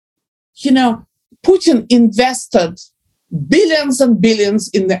Putin invested billions and billions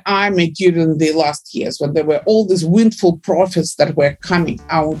in the army during the last years when there were all these windfall profits that were coming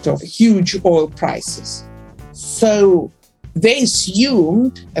out of huge oil prices. So they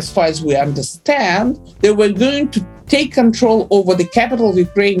assumed, as far as we understand, they were going to take control over the capital of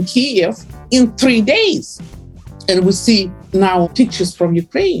Ukraine, Kyiv, in 3 days. And we see now pictures from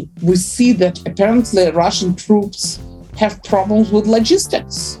Ukraine. We see that apparently Russian troops have problems with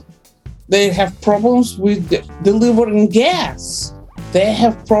logistics. They have problems with delivering gas. They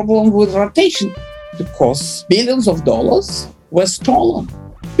have problems with rotation because billions of dollars were stolen.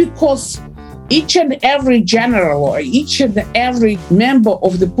 Because each and every general or each and every member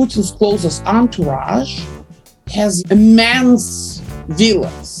of the Putin's closest entourage has immense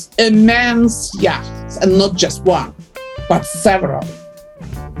villas, immense yachts, and not just one, but several.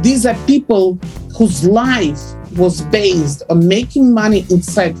 These are people whose life was based on making money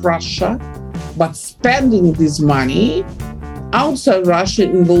inside Russia, but spending this money outside Russia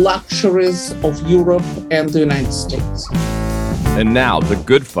in the luxuries of Europe and the United States. And now, The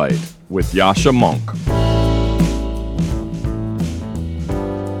Good Fight with Yascha Mounk.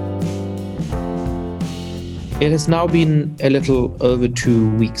 It has now been a little over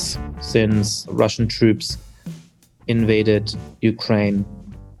 2 weeks since Russian troops invaded Ukraine,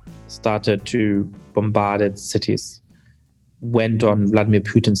 started to bombard its cities, went on Vladimir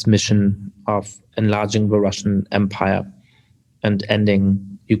Putin's mission of enlarging the Russian Empire and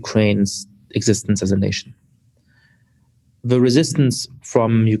ending Ukraine's existence as a nation. The resistance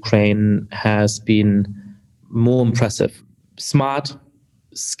from Ukraine has been more impressive, smart,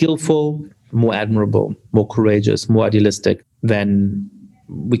 skillful, more admirable, more courageous, more idealistic than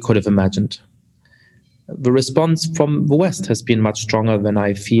we could have imagined. The response from the West has been much stronger than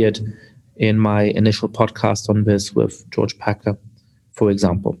I feared in my initial podcast on this with George Packer, for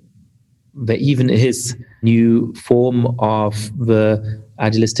example. There even is new form of the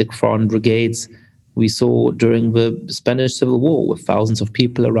idealistic foreign brigades we saw during the Spanish Civil War, with thousands of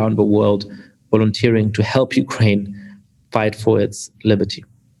people around the world volunteering to help Ukraine fight for its liberty.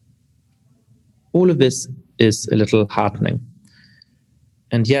 All of this is a little heartening.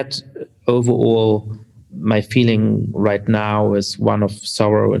 And yet, overall, my feeling right now is one of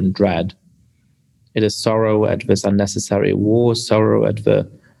sorrow and dread. It is sorrow at this unnecessary war, sorrow at the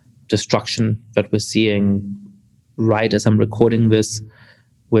destruction that we're seeing right as I'm recording this,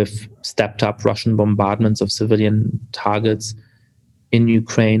 with stepped up Russian bombardments of civilian targets in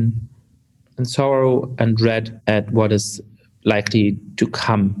Ukraine, and sorrow and dread at what is likely to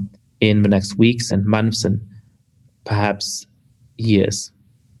come in the next weeks and months and perhaps years.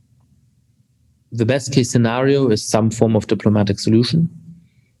 The best case scenario is some form of diplomatic solution,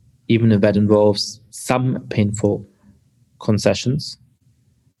 even if that involves some painful concessions.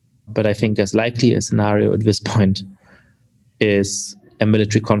 But I think as likely a scenario at this point is a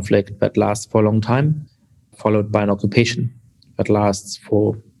military conflict that lasts for a long time, followed by an occupation that lasts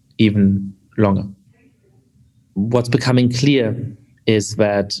for even longer. What's becoming clear is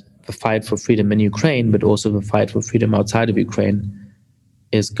that the fight for freedom in Ukraine, but also the fight for freedom outside of Ukraine,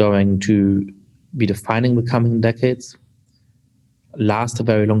 is going to be defining the coming decades, last a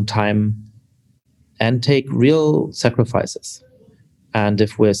very long time, and take real sacrifices. And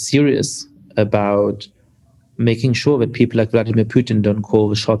if we're serious about making sure that people like Vladimir Putin don't call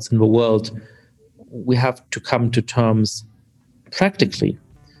the shots in the world, we have to come to terms practically,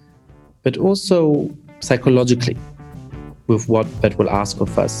 but also psychologically, with what that will ask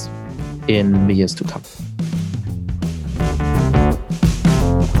of us in the years to come.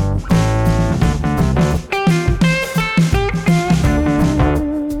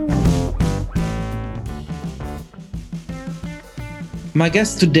 My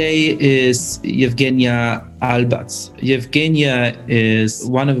guest today is Yevgenia Albats. Yevgenia is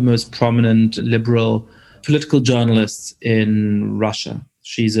one of the most prominent liberal political journalists in Russia.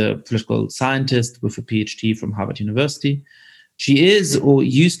 She's a political scientist with a PhD from Harvard University. She is, or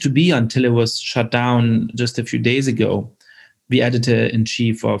used to be until it was shut down just a few days ago, the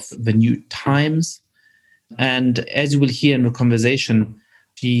editor-in-chief of The New Times. And as you will hear in the conversation,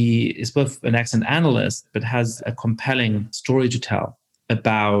 she is both an excellent analyst, but has a compelling story to tell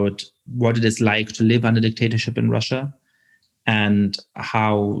about what it is like to live under dictatorship in Russia and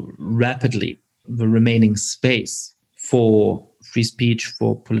how rapidly the remaining space for free speech,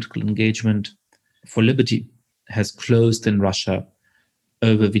 for political engagement, for liberty has closed in Russia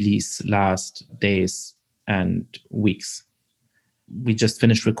over these last days and weeks. We just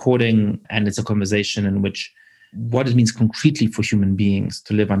finished recording, and it's a conversation in which what it means concretely for human beings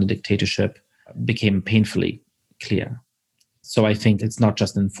to live under dictatorship became painfully clear. So I think it's not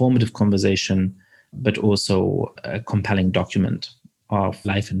just an informative conversation, but also a compelling document of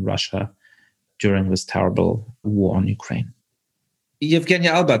life in Russia during this terrible war on Ukraine.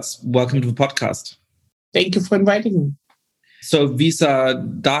 Yevgenia Alberts, welcome to the podcast. Thank you for inviting me. So these are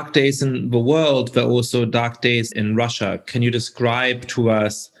dark days in the world, but also dark days in Russia. Can you describe to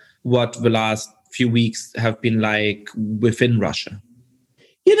us what the last few weeks have been like within Russia?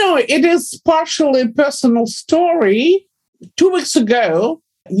 It is partially a personal story. 2 weeks ago,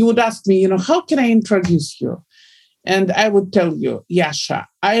 you would ask me, how can I introduce you? And I would tell you, Yasha,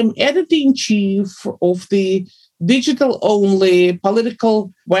 I am editor-in-chief of the digital-only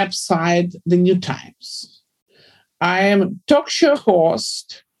political website, The New Times. I am talk show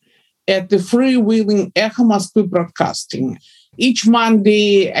host at the freewheeling Echo Moskvy Broadcasting. Each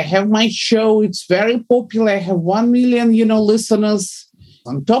Monday, I have my show. It's very popular. I have 1 million, listeners.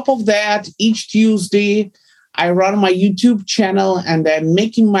 On top of that, each Tuesday, I run my YouTube channel and I'm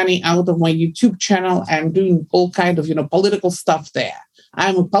making money out of my YouTube channel. I'm doing all kind of, political stuff there.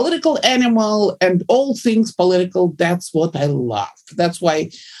 I'm a political animal and all things political. That's what I love. That's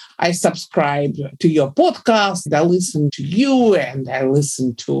why I subscribe to your podcast. I listen to you and I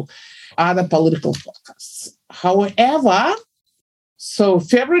listen to other political podcasts. However, so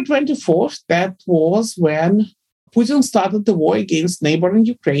February 24th, that was when Putin started the war against neighboring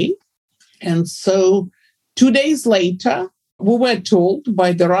Ukraine. And so 2 days later, we were told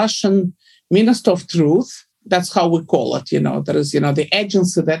by the Russian Minister of Truth, that's how we call it, there is, the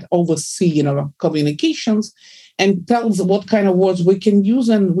agency that oversees, communications and tells what kind of words we can use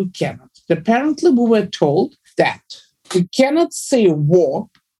and we cannot. Apparently, we were told that we cannot say war,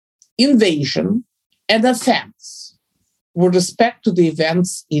 invasion, and offense with respect to the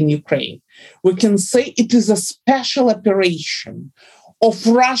events in Ukraine. We can say it is a special operation of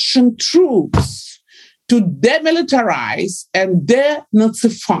Russian troops to demilitarize and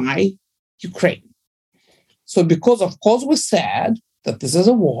denazify Ukraine. So because, of course, we said that this is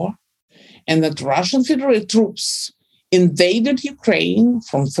a war and that Russian federal troops invaded Ukraine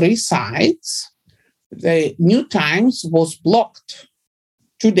from 3 sides, the New Times was blocked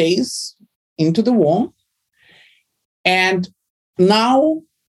 2 days into the war. And now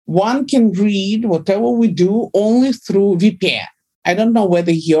one can read whatever we do only through VPN. I don't know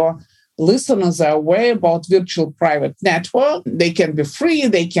whether your listeners are aware about virtual private network. They can be free.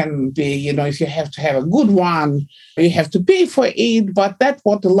 They can be, if you have to have a good one, you have to pay for it. But that's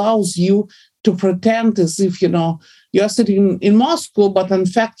what allows you to pretend as if, you're sitting in Moscow, but in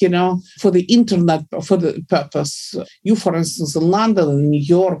fact, for the internet, for the purpose, you, for instance, in London, in New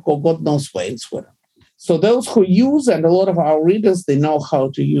York, or God knows where in Sweden. So those who use, and a lot of our readers, they know how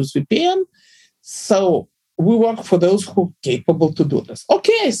to use VPN. So we work for those who are capable to do this.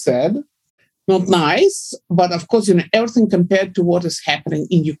 Okay, I said, not nice, but of course, everything compared to what is happening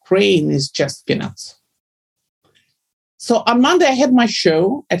in Ukraine is just peanuts. So on Monday, I had my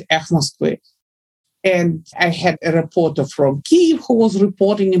show at Echo Moskvy, and I had a reporter from Kyiv who was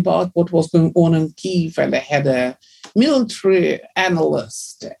reporting about what was going on in Kyiv, and I had a military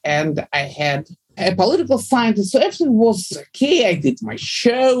analyst, and I had a political scientist. So everything was okay. I did my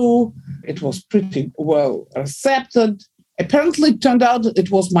show. It was pretty well accepted. Apparently, it turned out it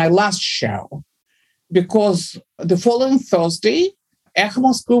was my last show because the following Thursday, Echo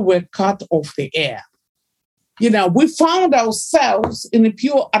Moskvy were cut off the air. We found ourselves in a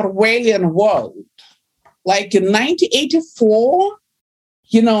pure Orwellian world. Like in 1984,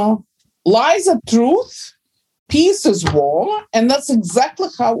 lies are truth, peace is war, and that's exactly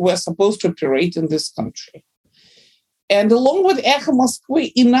how we're supposed to operate in this country. And along with Echo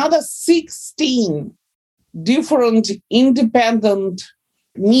Moskvy, another 16 different independent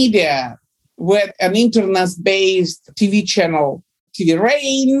media with an internet-based TV channel, TV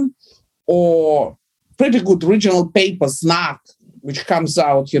Rain, or pretty good regional paper, Znak, which comes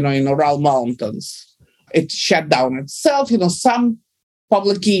out, in Ural Mountains. It shut down itself. Some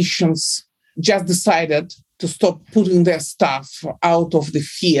publications just decided to stop putting their stuff out of the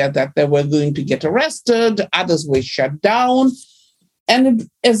fear that they were going to get arrested. Others were shut down. And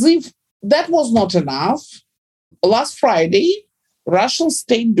as if that was not enough, last Friday, Russian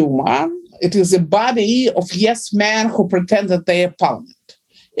State Duma, it is a body of yes men who pretend that they are parliament.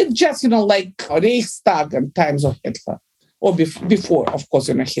 It's just, like Reichstag in times of Hitler, or before, of course,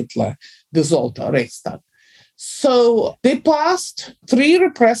 Hitler dissolved Reichstag. So they passed 3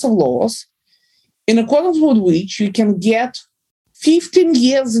 repressive laws in accordance with which you can get 15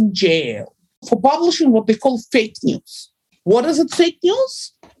 years in jail for publishing what they call fake news. What is it, fake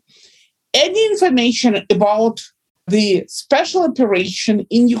news? Any information about the special operation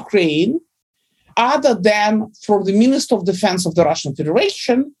in Ukraine other than for the Minister of Defense of the Russian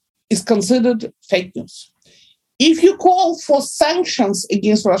Federation, is considered fake news. If you call for sanctions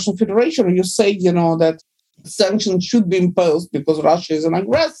against Russian Federation, or you say, that sanctions should be imposed because Russia is an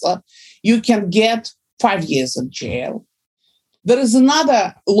aggressor, you can get 5 years in jail. There is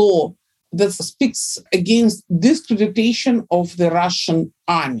another law that speaks against discreditation of the Russian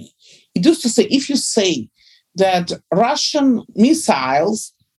army. It used to say, if you say that Russian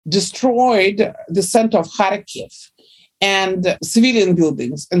missiles destroyed the center of Kharkiv and civilian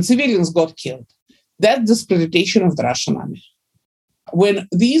buildings, and civilians got killed, that's discreditation of the Russian army. When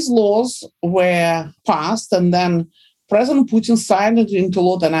these laws were passed and then President Putin signed it into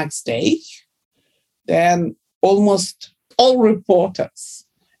law the next day, then almost all reporters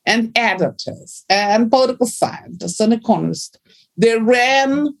and editors and political scientists and economists, they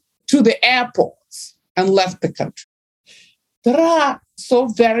ran to the airports and left the country. There are so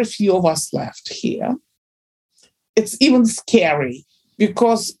very few of us left here. It's even scary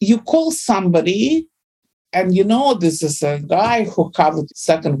because you call somebody, and this is a guy who covered the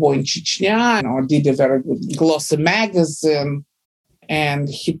Second War in Chechnya or did a very good glossy magazine, and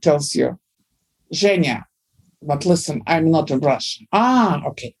he tells you, Zhenya, but listen, I'm not a Russian.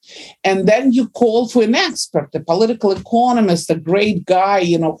 Okay. And then you call for an expert, a political economist, a great guy,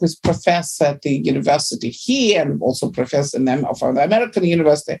 who's professor at the university here and also professor of the American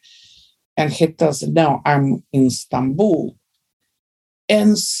university. And he tells you, no, I'm in Istanbul.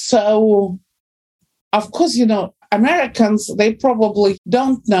 And so, of course, Americans, they probably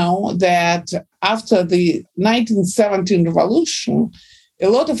don't know that after the 1917 revolution, a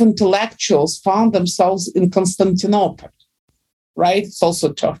lot of intellectuals found themselves in Constantinople, right? It's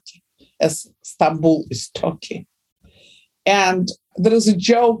also Turkey, as Istanbul is Turkey. And there is a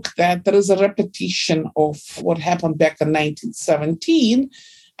joke that there is a repetition of what happened back in 1917.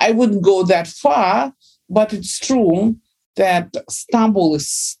 I wouldn't go that far, but it's true that Istanbul is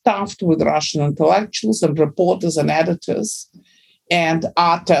stuffed with Russian intellectuals and reporters and editors and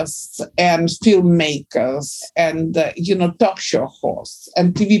artists and filmmakers and, talk show hosts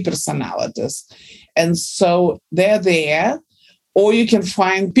and TV personalities. And so they're there. Or you can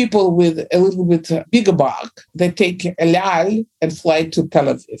find people with a little bit bigger buck. They take a Lal and fly to Tel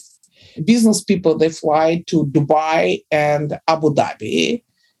Aviv. Business people, they fly to Dubai and Abu Dhabi.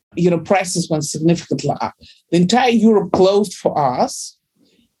 Prices went significantly up. The entire Europe closed for us.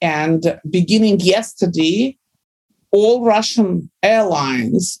 And beginning yesterday, all Russian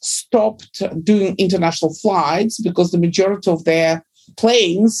airlines stopped doing international flights because the majority of their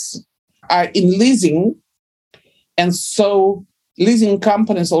planes are in leasing. And so leasing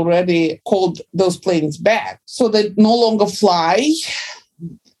companies already called those planes back. So they no longer fly.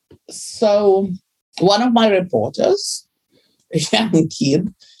 So one of my reporters, a young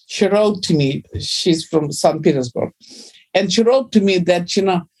kid, she wrote to me, she's from St. Petersburg, and she wrote to me that,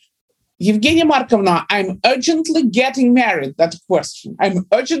 Evgenia Markovna, I'm urgently getting married. That question. I'm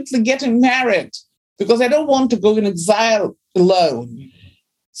urgently getting married because I don't want to go in exile alone.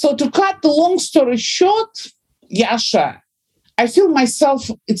 So to cut the long story short, Yasha, I feel myself,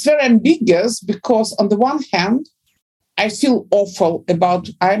 it's very ambiguous because on the one hand, I feel awful about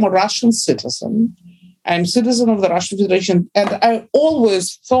I'm a Russian citizen. I'm a citizen of the Russian Federation. And I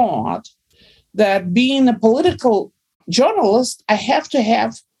always thought that being a political journalist, I have to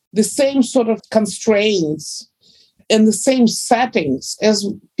have the same sort of constraints and the same settings as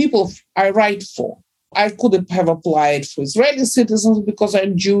people I write for. I could have applied for Israeli citizens because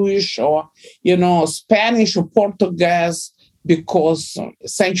I'm Jewish, or, Spanish or Portuguese because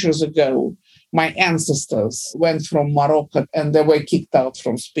centuries ago, my ancestors went from Morocco and they were kicked out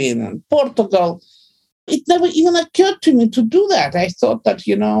from Spain and Portugal. It never even occurred to me to do that. I thought that,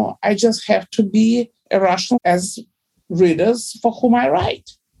 I just have to be a Russian as readers for whom I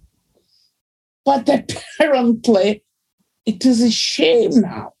write. But apparently, it is a shame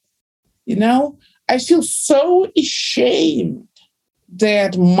now. I feel so ashamed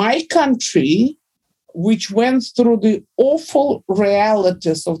that my country, which went through the awful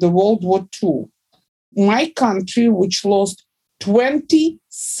realities of the World War II, my country, which lost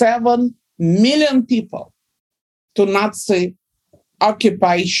 27 million people to Nazi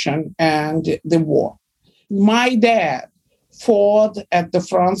occupation and the war. My dad fought at the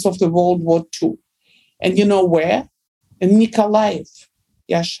front of the World War II. And you know where? In Mykolaiv,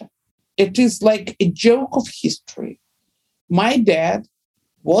 Yasha. It is like a joke of history. My dad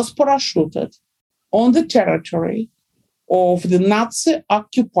was parachuted on the territory of the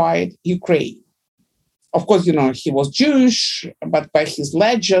Nazi-occupied Ukraine. Of course, he was Jewish, but by his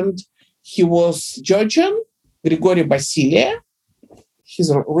legend, he was Georgian, Grigory Basiliev.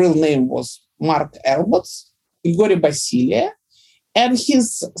 His real name was Mark Elbots, Grigory Basilia, and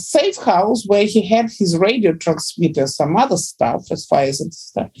his safe house where he had his radio transmitter, some other stuff, as far as it's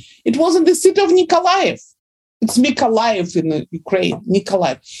stuff. It was in the city of Nikolaev. It's Mykolaiv in Ukraine,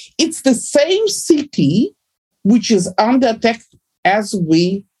 Nikolaev. It's the same city which is under attack as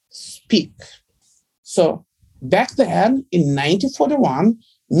we speak. So back then, in 1941,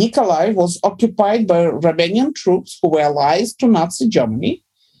 Nikolaev was occupied by Romanian troops who were allies to Nazi Germany.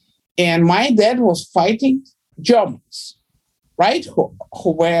 And my dad was fighting Germans, right,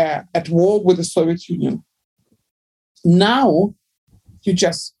 who were at war with the Soviet Union. Now, you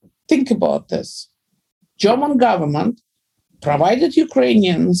just think about this. German government provided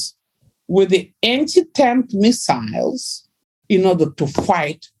Ukrainians with the anti-tank missiles in order to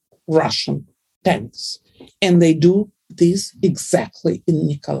fight Russian tanks. And they do this exactly in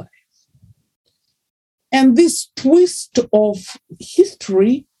Nikolaev. And this twist of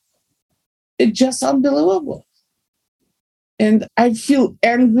history is just unbelievable. And I feel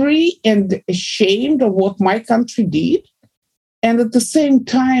angry and ashamed of what my country did. And at the same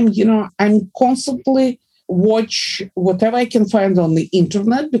time, I'm constantly watch whatever I can find on the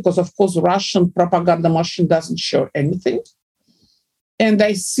internet, because of course, Russian propaganda machine doesn't show anything. And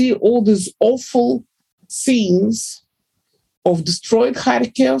I see all these awful scenes of destroyed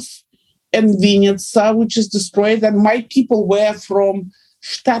Kharkiv and Vinnytsia, which is destroyed. And my people were from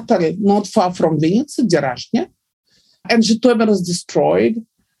Shtatel, not far from Vinnytsia, Derashnya. And Zhytomyr is destroyed,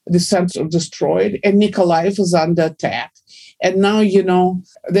 the center destroyed, and Nikolaev is under attack. And now,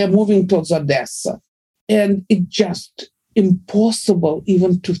 they're moving towards Odessa. And it's just impossible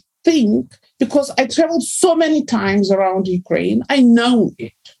even to think, because I traveled so many times around Ukraine. I know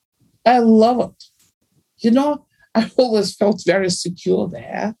it. I love it. I always felt very secure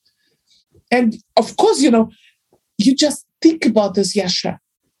there. And of course, you just think about this, Yasha.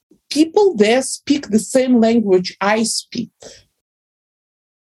 People there speak the same language I speak.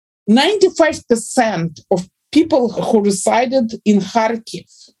 95% of people who resided in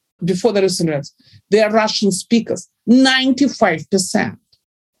Kharkiv before the recent events, they are Russian speakers. 95%.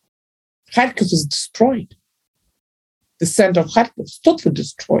 Kharkiv is destroyed. The center of Kharkiv is totally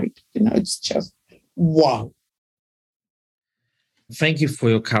destroyed. It's just wow. Thank you for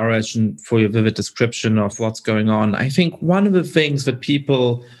your courage and for your vivid description of what's going on. I think one of the things that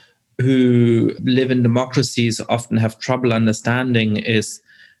people who live in democracies often have trouble understanding is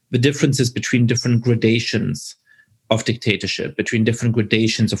the differences between different gradations of dictatorship, between different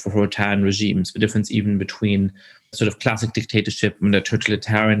gradations of authoritarian regimes, the difference even between sort of classic dictatorship and a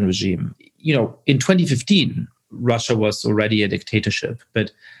totalitarian regime. In 2015, Russia was already a dictatorship,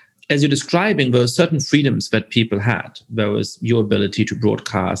 but as you're describing, there were certain freedoms that people had. There was your ability to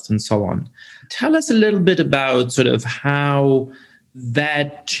broadcast and so on. Tell us a little bit about sort of how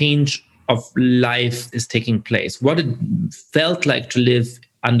that change of life is taking place, what it felt like to live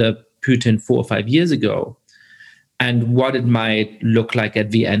under Putin 4 or 5 years ago, and what it might look like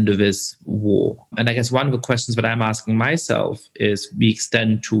at the end of this war. And I guess one of the questions that I'm asking myself is the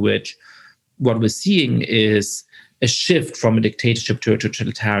extent to which what we're seeing is a shift from a dictatorship to a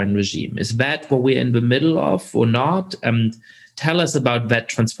totalitarian regime. Is that what we're in the middle of or not? Tell us about that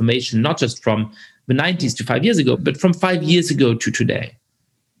transformation, not just from the 90s to 5 years ago, but from 5 years ago to today.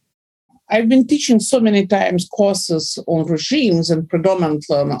 I've been teaching so many times courses on regimes and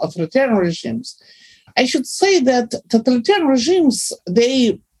predominantly on authoritarian regimes. I should say that totalitarian regimes,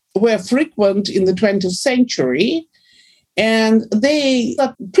 they were frequent in the 20th century, and they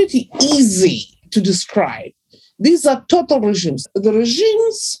are pretty easy to describe. These are total regimes. The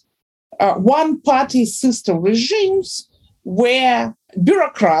regimes are one-party system regimes where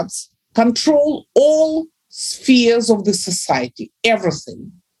bureaucrats control all spheres of the society,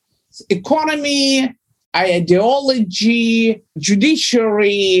 everything. Economy, ideology,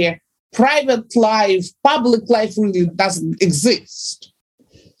 judiciary, private life, public life really doesn't exist.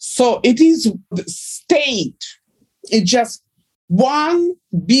 So it is the state. It's just one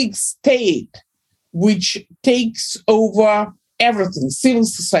big state which takes over everything. Civil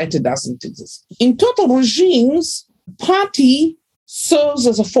society doesn't exist. In total regimes, party serves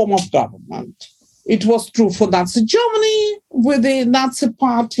as a form of government. It was true for Nazi Germany with the Nazi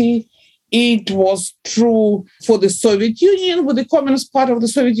Party. It was true for the Soviet Union with the Communist Party of the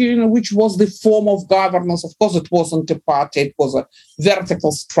Soviet Union, which was the form of governance. Of course, it wasn't a party. It was a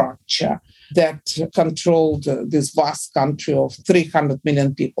vertical structure that controlled this vast country of 300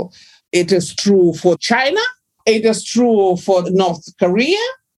 million people. It is true for China. It is true for North Korea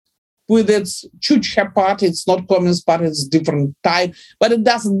with its Chucha party. It's not Communist Party, it's different type, but it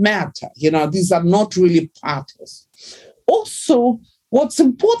doesn't matter. These are not really parties. Also, what's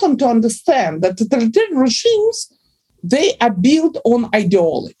important to understand that totalitarian regimes, they are built on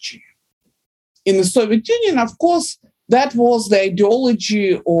ideology. In the Soviet Union, of course, that was the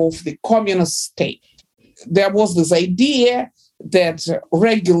ideology of the communist state. There was this idea that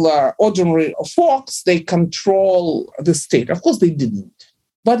regular, ordinary folks, they control the state. Of course, they didn't.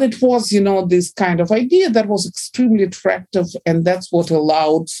 But it was, this kind of idea that was extremely attractive, and that's what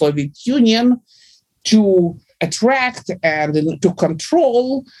allowed Soviet Union to attract and to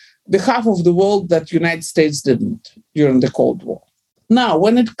control the half of the world that United States didn't during the Cold War. Now,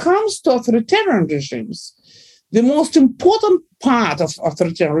 when it comes to authoritarian regimes, the most important part of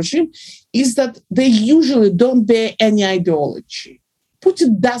authoritarian regime is that they usually don't bear any ideology.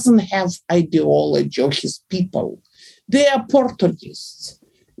 Putin doesn't have ideology or his people. They are Portuguese.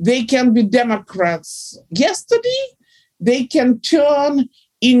 They can be Democrats yesterday. They can turn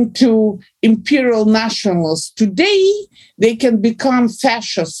into imperial nationalists today. They can become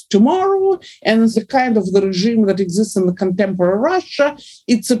fascists tomorrow. And it's the kind of the regime that exists in the contemporary Russia.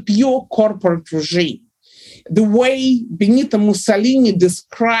 It's a pure corporate regime. The way Benito Mussolini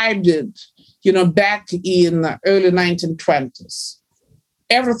described it, back in the early 1920s.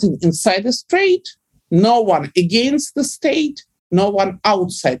 Everything inside the state, no one against the state, no one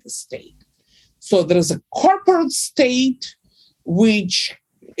outside the state. So there is a corporate state which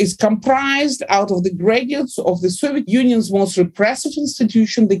is comprised out of the graduates of the Soviet Union's most repressive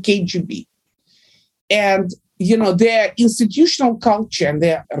institution, the KGB. And, their institutional culture and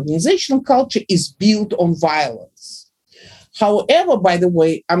their organizational culture is built on violence. However, by the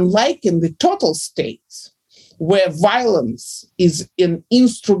way, unlike in the total states, where violence is an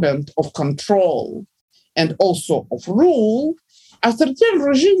instrument of control and also of rule, authoritarian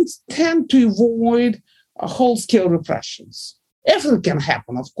regimes tend to avoid whole-scale repressions. Everything can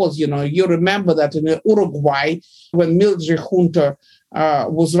happen. Of course, you remember that in Uruguay, when military junta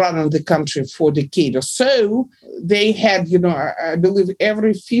was running the country for a decade or so, they had, I believe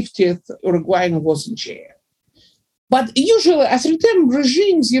every 50th Uruguayan was in jail. But usually authoritarian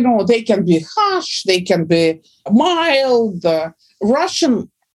regimes, they can be harsh, they can be mild. Russian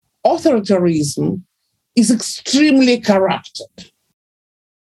authoritarianism is extremely corrupted.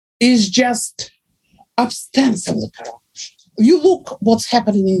 It's just ostensibly corrupt. You look what's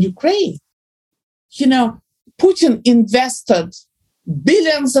happening in Ukraine. Putin invested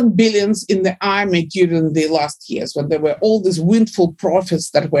billions and billions in the army during the last years when there were all these windfall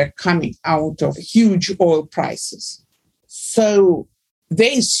profits that were coming out of huge oil prices. So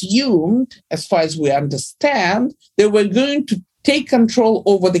they assumed, as far as we understand, they were going to take control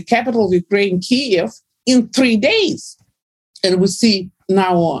over the capital of Ukraine, Kyiv, in 3 days. And we see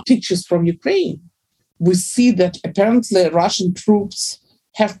now pictures from Ukraine. We see that apparently Russian troops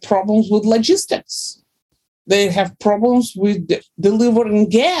have problems with logistics. They have problems with delivering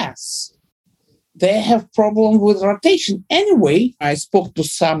gas. They have problems with rotation. Anyway, I spoke to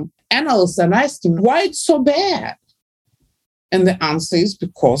some analysts and asked them, why it's so bad? And the answer is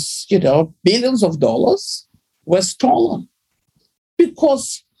because, billions of dollars were stolen.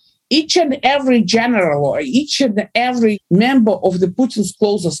 Because each and every general or each and every member of the Putin's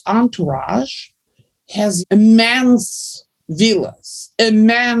closest entourage has immense villas,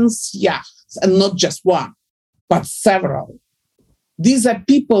 immense yachts, and not just one, but several. These are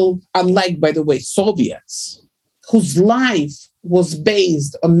people, unlike, by the way, Soviets, whose life was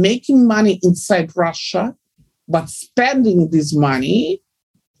based on making money inside Russia, but spending this money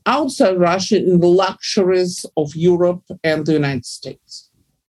outside Russia in the luxuries of Europe and the United States.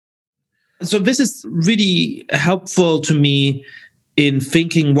 So this is really helpful to me in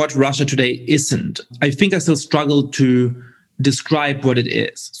thinking what Russia today isn't. I think I still struggle to describe what it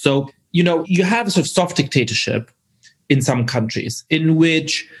is. So, you have a sort of soft dictatorship in some countries in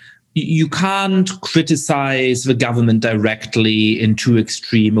which you can't criticize the government directly in too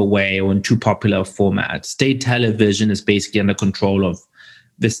extreme a way or in too popular a format. State television is basically under control of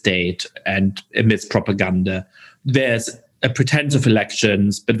the state and amidst propaganda. There's a pretense of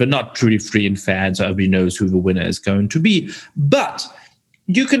elections, but they're not truly free and fair, and so everybody knows who the winner is going to be. But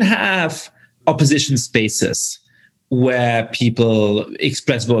you can have opposition spaces where people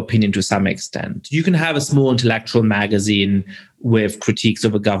express their opinion to some extent. You can have a small intellectual magazine with critiques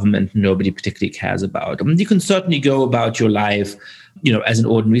of a government nobody particularly cares about. You can certainly go about your life, as an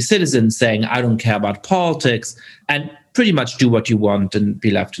ordinary citizen saying, I don't care about politics, and pretty much do what you want and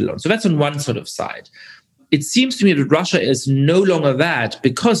be left alone. So that's on one sort of side. It seems to me that Russia is no longer that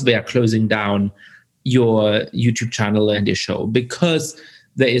because they are closing down your YouTube channel and your show, because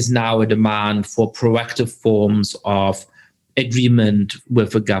there is now a demand for proactive forms of agreement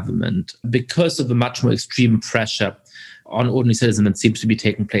with the government, because of the much more extreme pressure on ordinary citizens that seems to be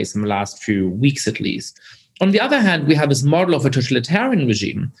taking place in the last few weeks, at least. On the other hand, we have this model of a totalitarian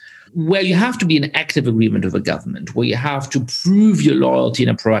regime where you have to be in active agreement with the government, where you have to prove your loyalty in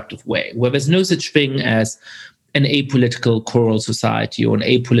a proactive way, where there's no such thing as an apolitical choral society or an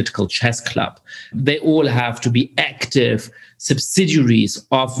apolitical chess club. They all have to be active subsidiaries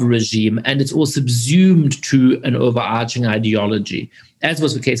of the regime, and it's all subsumed to an overarching ideology, as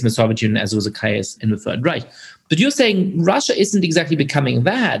was the case in the Soviet Union, as was the case in the Third Reich. But you're saying Russia isn't exactly becoming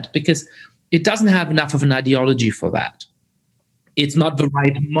that because it doesn't have enough of an ideology for that. It's not the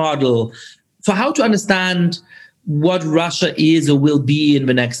right model for how to understand what Russia is or will be in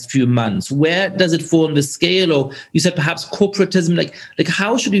the next few months. Where does it fall on the scale? Or you said perhaps corporatism. Like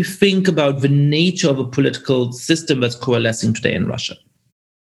how should we think about the nature of a political system that's coalescing today in Russia?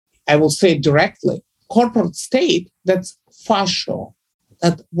 I will say it directly. Corporate state, that's fascio.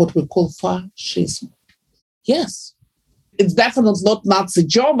 That's what we call fascism. Yes. It's definitely not Nazi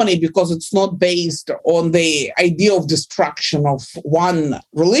Germany because it's not based on the idea of destruction of one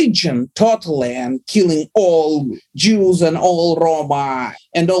religion totally and killing all Jews and all Roma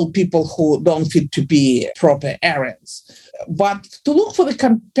and all people who don't fit to be proper Aryans. But to look for the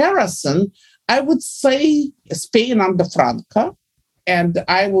comparison, I would say Spain under Franco and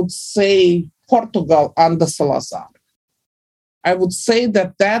I would say Portugal under Salazar. I would say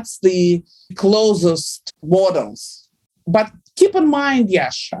that that's the closest models. But keep in mind,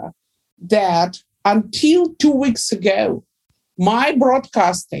 Yasha, that until 2 weeks ago, my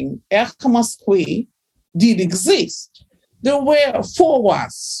broadcasting, Echo Moskwy, did exist. There were 4 of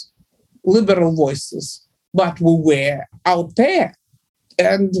us, liberal voices, but we were out there.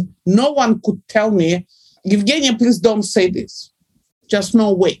 And no one could tell me, Evgenia, please don't say this. Just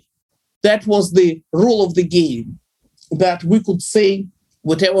no way. That was the rule of the game, that we could say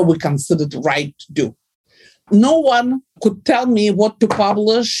whatever we considered right to do. No one could tell me what to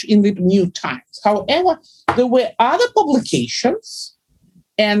publish in the New Times. However, there were other publications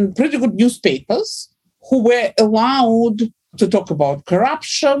and pretty good newspapers who were allowed to talk about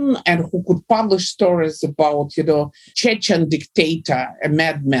corruption and who could publish stories about, Chechen dictator, a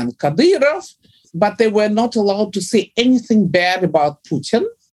madman Kadyrov, but they were not allowed to say anything bad about Putin,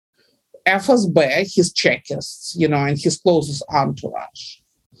 FSB, his Chekists, and his closest entourage.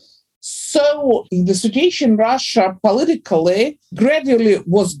 So the situation in Russia politically gradually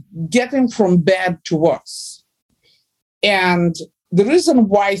was getting from bad to worse. And the reason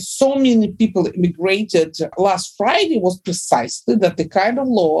why so many people immigrated last Friday was precisely that the kind of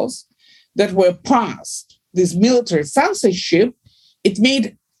laws that were passed, this military censorship, it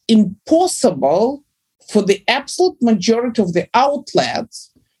made impossible for the absolute majority of the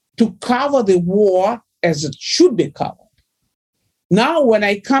outlets to cover the war as it should be covered. Now, when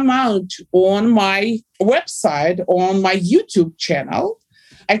I come out on my website, on my YouTube channel,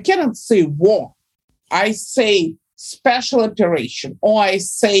 I cannot say war. I say special operation, or I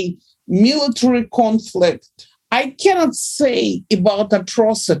say military conflict. I cannot say about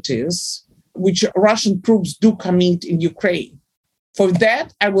atrocities which Russian troops do commit in Ukraine. For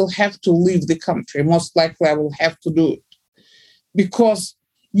that, I will have to leave the country. Most likely, I will have to do it. Because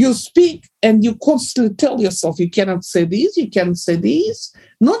you speak and you constantly tell yourself you cannot say this, you cannot say this,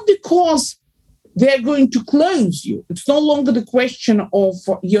 not because they're going to close you. It's no longer the question of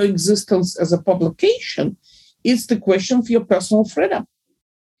your existence as a publication. It's the question of your personal freedom.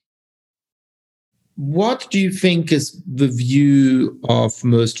 What do you think is the view of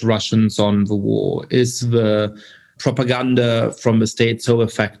most Russians on the war? Is the propaganda from the state so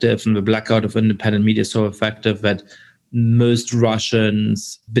effective and the blackout of independent media so effective that most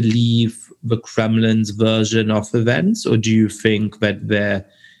Russians believe the Kremlin's version of events? Or do you think that there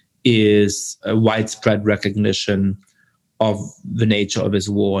is a widespread recognition of the nature of this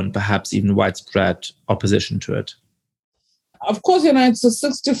war and perhaps even widespread opposition to it? Of course, it's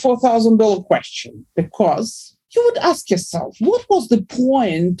a $64,000 question, because you would ask yourself, what was the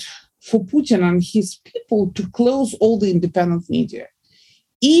point for Putin and his people to close all the independent media?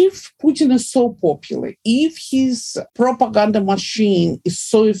 If Putin is so popular, if his propaganda machine is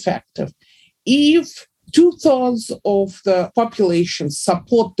so effective, if 2/3 of the population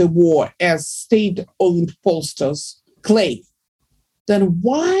support the war as state-owned pollsters claim, then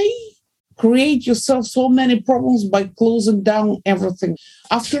why create yourself so many problems by closing down everything?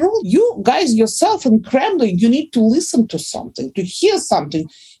 After all, you guys yourself in Kremlin, you need to listen to something, to hear something.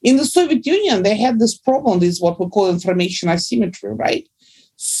 In the Soviet Union, they had this problem, this is what we call information asymmetry, right?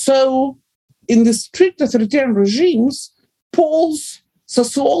 So in the strict authoritarian regimes, polls,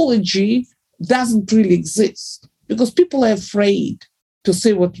 sociology doesn't really exist because people are afraid to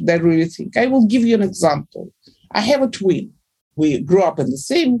say what they really think. I will give you an example. I have a twin. We grew up in the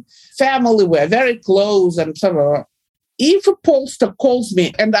same family. We're very close and so on. If a pollster calls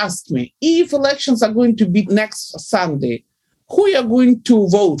me and asks me, if elections are going to be next Sunday, who are you going to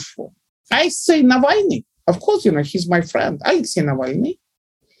vote for? I say Navalny. Of course, he's my friend, Alexei Navalny.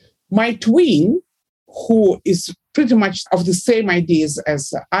 My twin, who is pretty much of the same ideas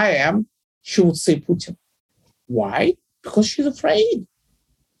as I am, she would say Putin. Why? Because she's afraid.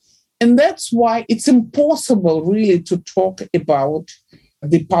 And that's why it's impossible really to talk about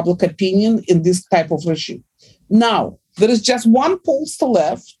the public opinion in this type of regime. Now, there is just one pollster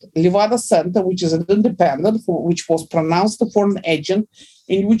left, Levada Center, which is an independent, which was pronounced a foreign agent,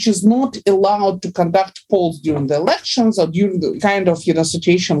 and which is not allowed to conduct polls during the elections or during the kind of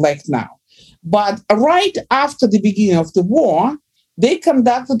situation like now. But right after the beginning of the war, they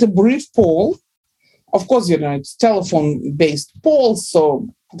conducted a brief poll. Of course, it's telephone-based polls, so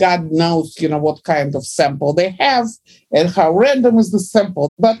God knows, what kind of sample they have and how random is the sample.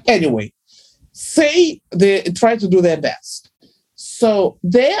 But anyway, say they try to do their best. So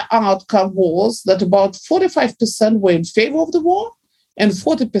their outcome was that about 45% were in favor of the war and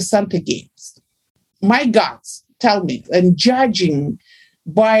 40% against. My guts tell me, and judging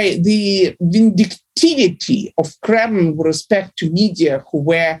by the vindictivity of Kremlin with respect to media who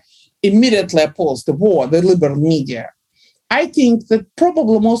were immediately opposed the war, the liberal media, I think that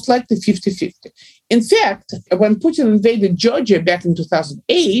probably most likely 50-50. In fact, when Putin invaded Georgia back in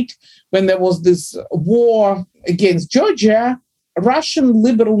 2008, when there was this war against Georgia, Russian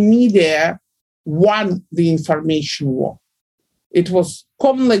liberal media won the information war. It was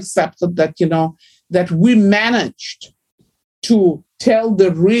commonly accepted that, that we managed to tell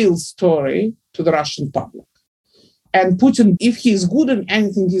the real story to the Russian public. And Putin, if he's good in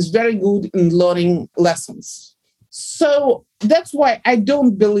anything, he's very good in learning lessons. So that's why I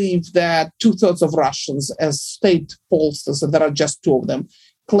don't believe that 2/3 of Russians, as state pollsters, and there are just two of them,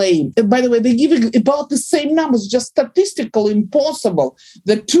 claim. And by the way, they give about the same numbers, just statistically impossible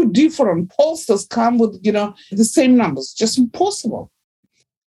that two different pollsters come with, the same numbers. Just impossible.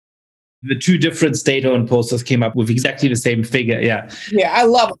 The two different state-owned pollsters came up with exactly the same figure. Yeah. Yeah, I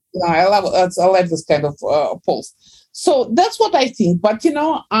love it. I love it. I like this kind of polls. So that's what I think. But,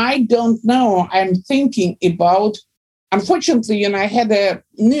 I don't know. I'm thinking about, unfortunately, I had a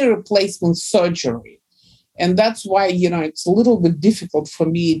knee replacement surgery. And that's why, it's a little bit difficult for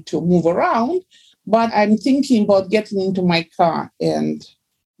me to move around. But I'm thinking about getting into my car and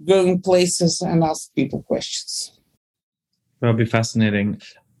going places and ask people questions. That'll be fascinating.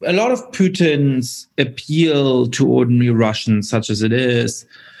 A lot of Putin's appeal to ordinary Russians, such as it is,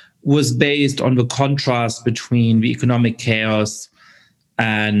 was based on the contrast between the economic chaos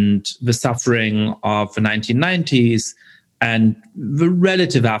and the suffering of the 1990s and the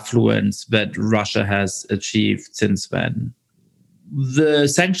relative affluence that Russia has achieved since then. The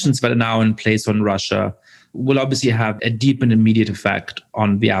sanctions that are now in place on Russia will obviously have a deep and immediate effect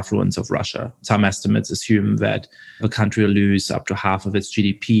on the affluence of Russia. Some estimates assume that the country will lose up to half of its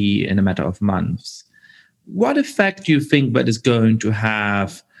GDP in a matter of months. What effect do you think that is going to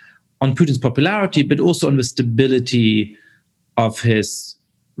have on Putin's popularity, but also on the stability of his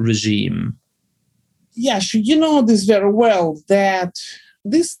regime? Yes, you know this very well, that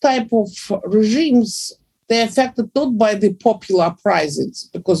this type of regimes, they're affected not by the popular uprisings,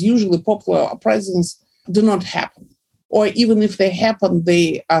 because usually popular uprisings do not happen. Or even if they happen,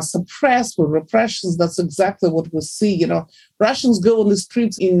 they are suppressed with repressions. That's exactly what we see. Russians go on the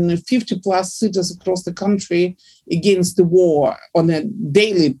streets in 50 plus cities across the country against the war on a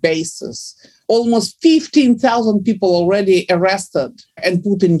daily basis. Almost 15,000 people already arrested and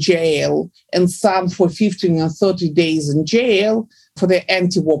put in jail, and some for 15 or 30 days in jail for their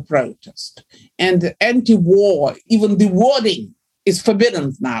anti-war protest. And anti-war, even the wording is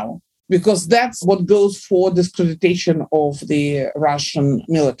forbidden now, because that's what goes for discreditation of the Russian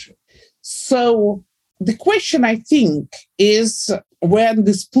military. So the question, I think, is when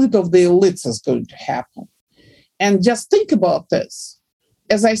the split of the elites is going to happen. And just think about this.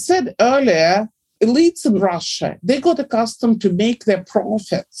 As I said earlier, elites in Russia, they got accustomed to make their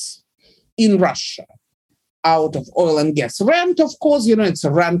profits in Russia out of oil and gas. Rent, of course, it's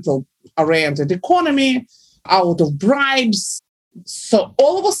a rental-oriented economy, out of bribes. So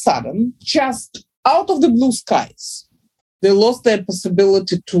all of a sudden, just out of the blue skies, they lost their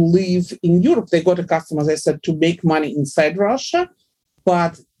possibility to live in Europe. They got accustomed, as I said, to make money inside Russia,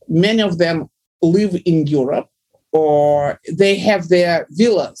 but many of them live in Europe, or they have their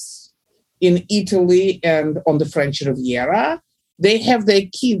villas in Italy and on the French Riviera. They have their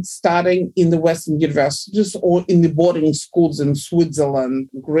kids studying in the Western universities or in the boarding schools in Switzerland,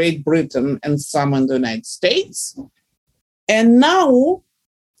 Great Britain, and some in the United States. And now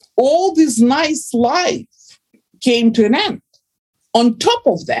all this nice life came to an end. On top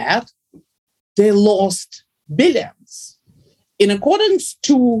of that, they lost billions. In accordance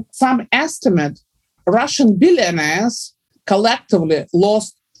to some estimate, Russian billionaires collectively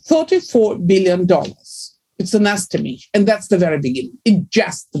lost $34 billion. It's an estimate, and that's the very beginning. It's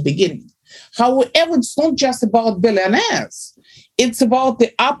just the beginning. However, it's not just about billionaires. It's about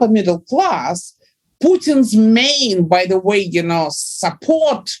the upper middle class. Putin's main, by the way,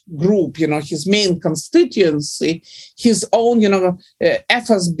 support group, his main constituency, his own,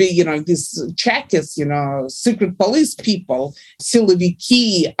 FSB, these Chekists, secret police people,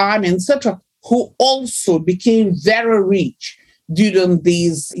 Siloviki, army, etc., who also became very rich during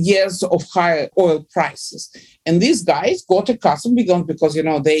these years of high oil prices. And these guys got accustomed because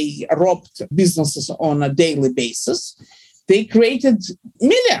they robbed businesses on a daily basis. They created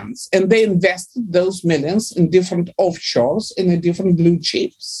millions and they invested those millions in different offshores, in the different blue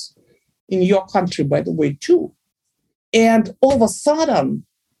chips, in your country, by the way, too. And all of a sudden,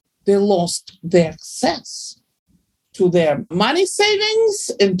 they lost their access to their money savings,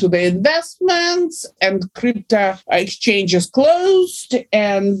 into their investments, and crypto exchanges closed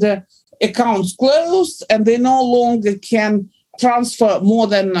and accounts closed, and they no longer can transfer more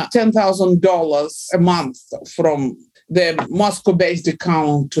than $10,000 a month from the Moscow-based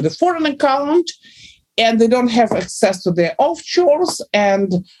account to the foreign account, and they don't have access to their offshores,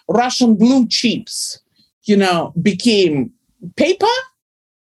 and Russian blue chips, became paper,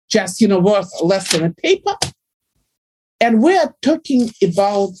 just, worth less than a paper. And we are talking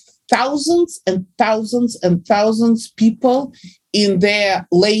about thousands and thousands and thousands of people in their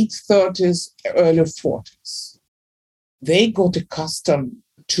late 30s, early 40s. They got accustomed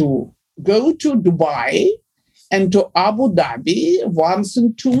to go to Dubai and to Abu Dhabi once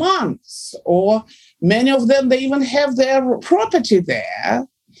in 2 months, or many of them, they even have their property there.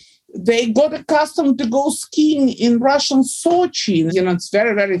 They got accustomed to go skiing in Russian Sochi. It's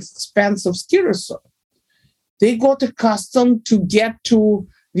very, very expensive ski resort. They got accustomed to get to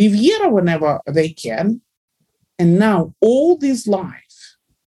Riviera whenever they can. And now all this life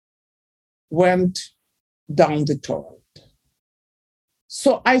went down the toilet.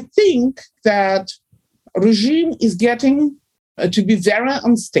 So I think that regime is getting to be very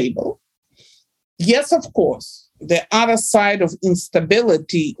unstable. Yes, of course, the other side of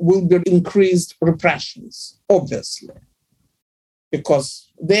instability will be increased repressions, obviously,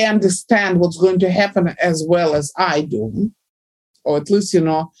 because they understand what's going to happen as well as I do. Or at least,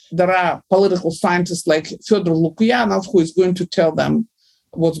 there are political scientists like Fyodor Lukyanov who is going to tell them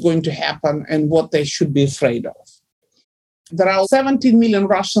what's going to happen and what they should be afraid of. There are 17 million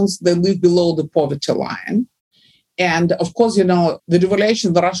Russians that live below the poverty line. And of course, the devaluation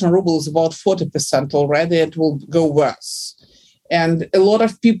of the Russian ruble is about 40% already. It will go worse. And a lot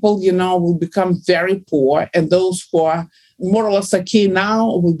of people, will become very poor. And those who are more or less okay now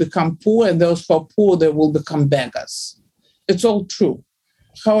will become poor. And those who are poor, they will become beggars. It's all true.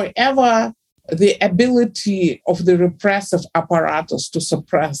 However, the ability of the repressive apparatus to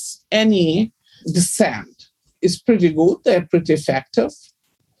suppress any dissent is pretty good. They're pretty effective.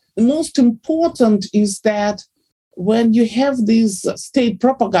 The most important is that when you have this state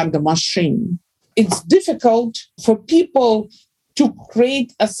propaganda machine, it's difficult for people to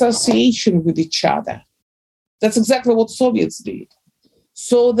create association with each other. That's exactly what Soviets did.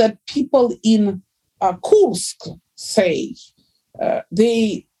 So that people in Kursk, say,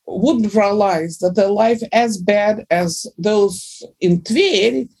 they wouldn't realize that their life as bad as those in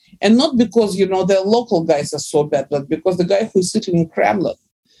Tver, and not because, their local guys are so bad, but because the guy who's sitting in Kremlin,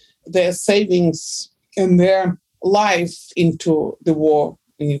 their savings and their life into the war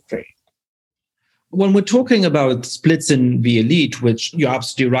in Ukraine. When we're talking about splits in the elite, which you're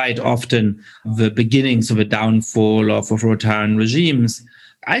absolutely right, often the beginnings of a downfall of authoritarian regimes,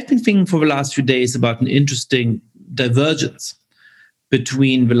 I've been thinking for the last few days about an interesting divergence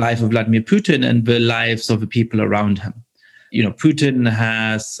between the life of Vladimir Putin and the lives of the people around him. Putin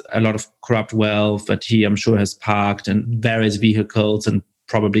has a lot of corrupt wealth that he, I'm sure, has parked in various vehicles and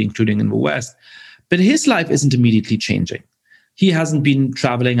probably including in the West. But his life isn't immediately changing. He hasn't been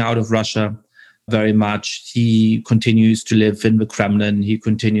traveling out of Russia very much. He continues to live in the Kremlin. He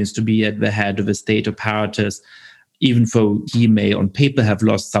continues to be at the head of a state apparatus. Even though he may on paper have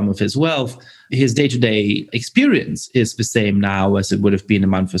lost some of his wealth, his day-to-day experience is the same now as it would have been a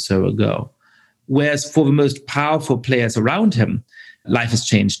month or so ago. Whereas for the most powerful players around him, life has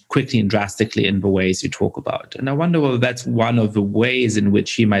changed quickly and drastically in the ways you talk about. And I wonder whether that's one of the ways in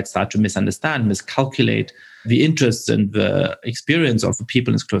which he might start to misunderstand, miscalculate the interests and the experience of the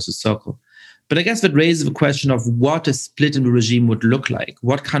people in his closest circle. But I guess that raises the question of what a split in the regime would look like.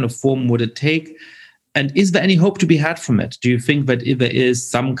 What kind of form would it take? And is there any hope to be had from it? Do you think that if there is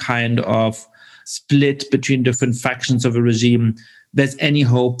some kind of split between different factions of a regime, there's any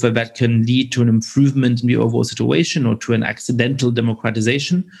hope that that can lead to an improvement in the overall situation or to an accidental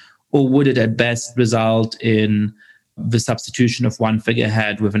democratization? Or would it at best result in the substitution of one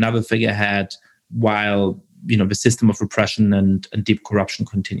figurehead with another figurehead while, the system of repression and deep corruption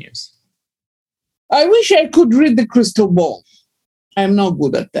continues? I wish I could read the crystal ball. I'm not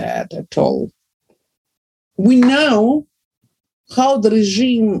good at that at all. We know how the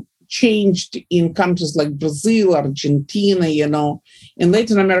regime changed in countries like Brazil, Argentina, in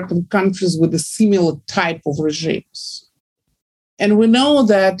Latin American countries with a similar type of regimes. And we know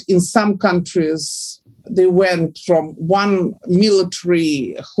that in some countries, they went from one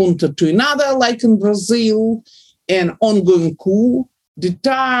military junta to another, like in Brazil, an ongoing coup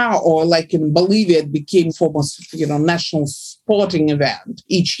d'etat, or like in Bolivia, it became almost, national sporting event.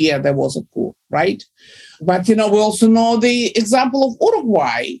 Each year there was a coup, right? But, we also know the example of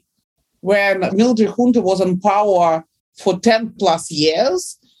Uruguay, when military junta was in power for 10 plus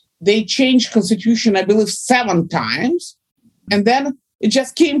years. They changed constitution, I believe, 7 times, and then it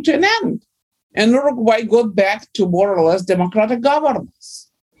just came to an end. And Uruguay got back to more or less democratic governance.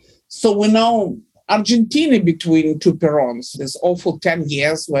 So we know Argentina between two Perons, this awful 10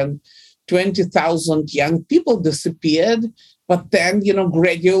 years when 20,000 young people disappeared. But then,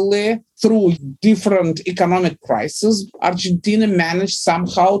 gradually, through different economic crises, Argentina managed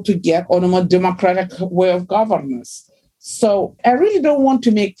somehow to get on a more democratic way of governance. So I really don't want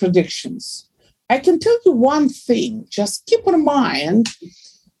to make predictions. I can tell you one thing. Just keep in mind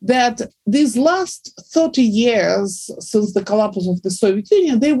that these last 30 years since the collapse of the Soviet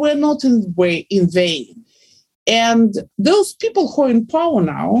Union, they were not in vain. And those people who are in power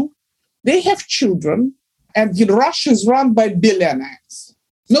now, they have children, and Russia is run by billionaires,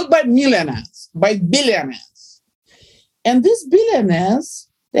 not by millionaires, by billionaires. And these billionaires,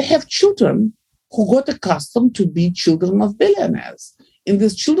 they have children who got accustomed to be children of billionaires. And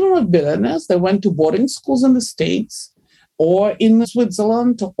these children of billionaires, they went to boarding schools in the States, or in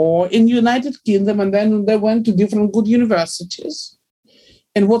Switzerland, or in the United Kingdom, and then they went to different good universities.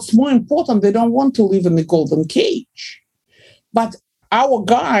 And what's more important, they don't want to live in the golden cage. But our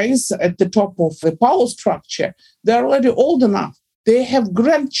guys at the top of the power structure, they're already old enough. They have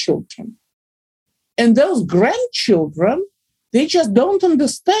grandchildren. And those grandchildren, they just don't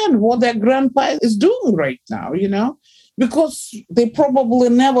understand what their grandpa is doing right now, because they probably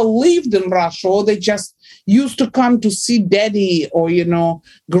never lived in Russia, or they just used to come to see daddy or,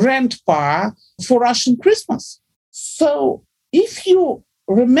 grandpa for Russian Christmas. So if you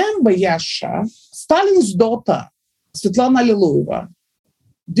remember, Yasha, Stalin's daughter, Svetlana Alliluyeva,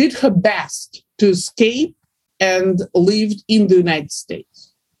 did her best to escape and lived in the United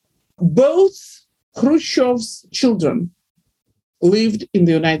States. Both Khrushchev's children lived in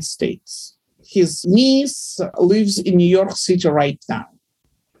the United States. His niece lives in New York City right now.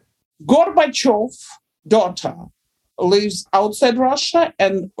 Gorbachev's daughter lives outside Russia,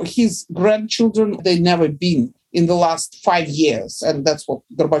 and his grandchildren, they never been in the last 5 years. And that's what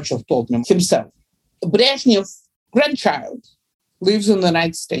Gorbachev told me himself. Brezhnev's grandchild lives in the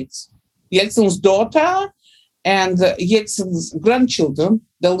United States. Yeltsin's daughter and Yeltsin's grandchildren,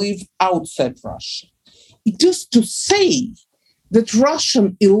 they live outside Russia. It is to say that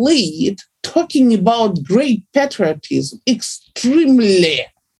Russian elite talking about great patriotism, extremely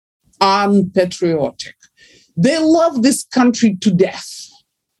unpatriotic. They love this country to death,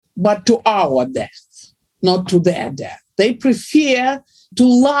 but to our death, not to their death. They prefer to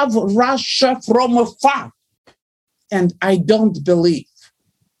love Russia from afar. And I don't believe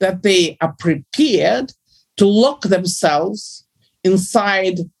that they are prepared to lock themselves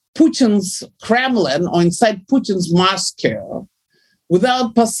inside Putin's Kremlin or inside Putin's Moscow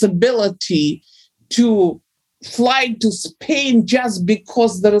without possibility to fly to Spain just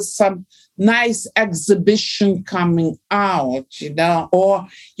because there is some nice exhibition coming out, or,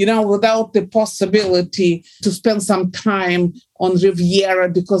 without the possibility to spend some time on Riviera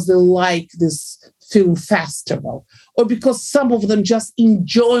because they like this film festival, or because some of them just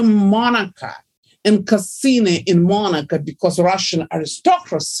enjoy Monaco and casino in Monaco because Russian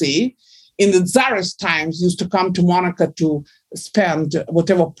aristocracy in the Tsarist times used to come to Monaco to spend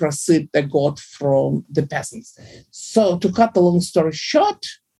whatever proceeds they got from the peasants. So to cut the long story short,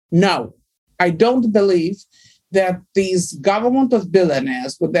 no, I don't believe that these government of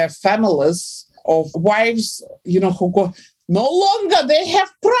billionaires with their families of wives, who go, no longer they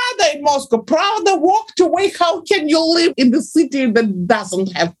have Prada in Moscow. Prada walked away. How can you live in the city that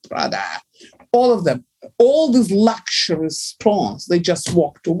doesn't have Prada? All of them, all these luxury stores, they just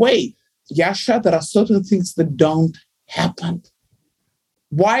walked away. Yasha, there are certain things that don't happen.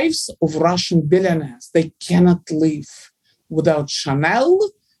 Wives of Russian billionaires, they cannot live without Chanel,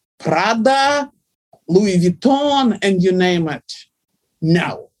 Prada, Louis Vuitton, and you name it.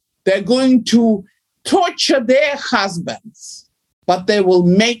 No, they're going to torture their husbands, but they will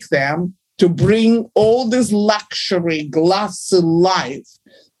make them to bring all this luxury, glassy life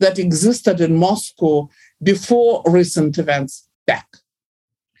that existed in Moscow before recent events back.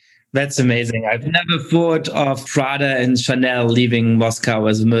 That's amazing. I've never thought of Prada and Chanel leaving Moscow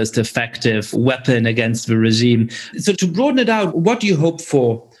as the most effective weapon against the regime. So to broaden it out, what do you hope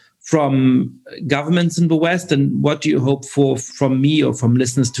for from governments in the West, and what do you hope for from me or from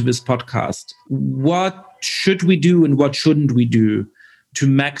listeners to this podcast? What should we do and what shouldn't we do to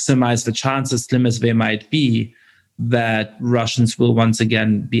maximize the chances, slim as they might be, that Russians will once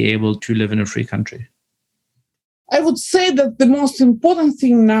again be able to live in a free country? I would say that the most important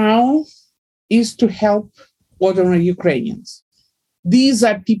thing now is to help ordinary Ukrainians. These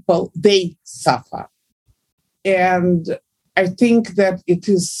are people, they suffer. And I think that it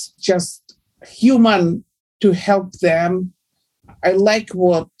is just human to help them. I like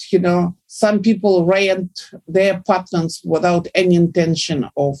what, some people rent their apartments without any intention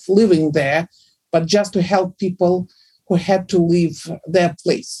of living there, but just to help people who had to leave their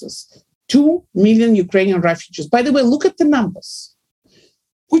places. 2 million Ukrainian refugees. By the way, look at the numbers.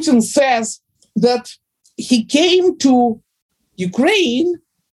 Putin says that he came to Ukraine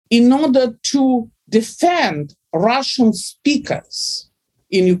in order to defend Russian speakers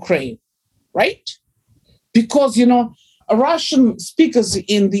in Ukraine, right? Because, Russian speakers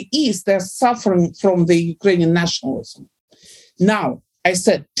in the East, they're suffering from the Ukrainian nationalism. Now, I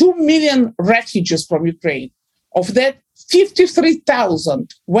said 2 million refugees from Ukraine. Of that,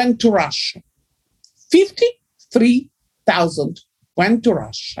 53,000 went to Russia. 53,000 went to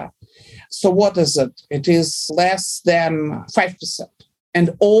Russia. So what is it? It is less than 5%.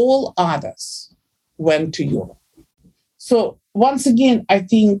 And all others went to Europe. So once again, I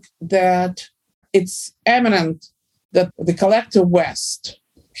think that it's eminent that the collective West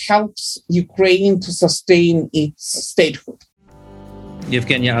helps Ukraine to sustain its statehood.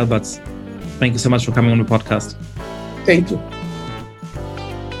 Yevgenia Albats, thank you so much for coming on the podcast. Thank you.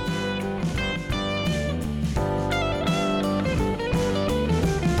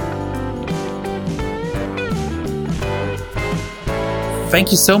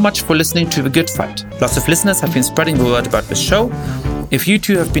 Thank you so much for listening to The Good Fight. Lots of listeners have been spreading the word about the show. If you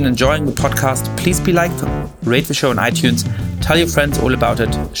too have been enjoying the podcast, please be like, rate the show on iTunes, tell your friends all about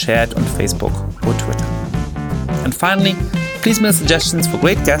it, share it on Facebook or Twitter. And finally, please mail suggestions for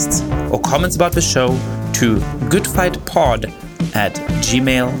great guests or comments about the show to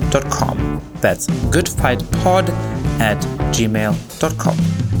goodfightpod@gmail.com. That's goodfightpod@gmail.com.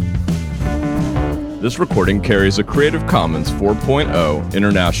 This recording carries a Creative Commons 4.0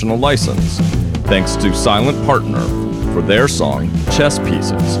 international license. Thanks to Silent Partner for their song, Chess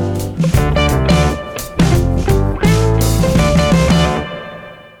Pieces.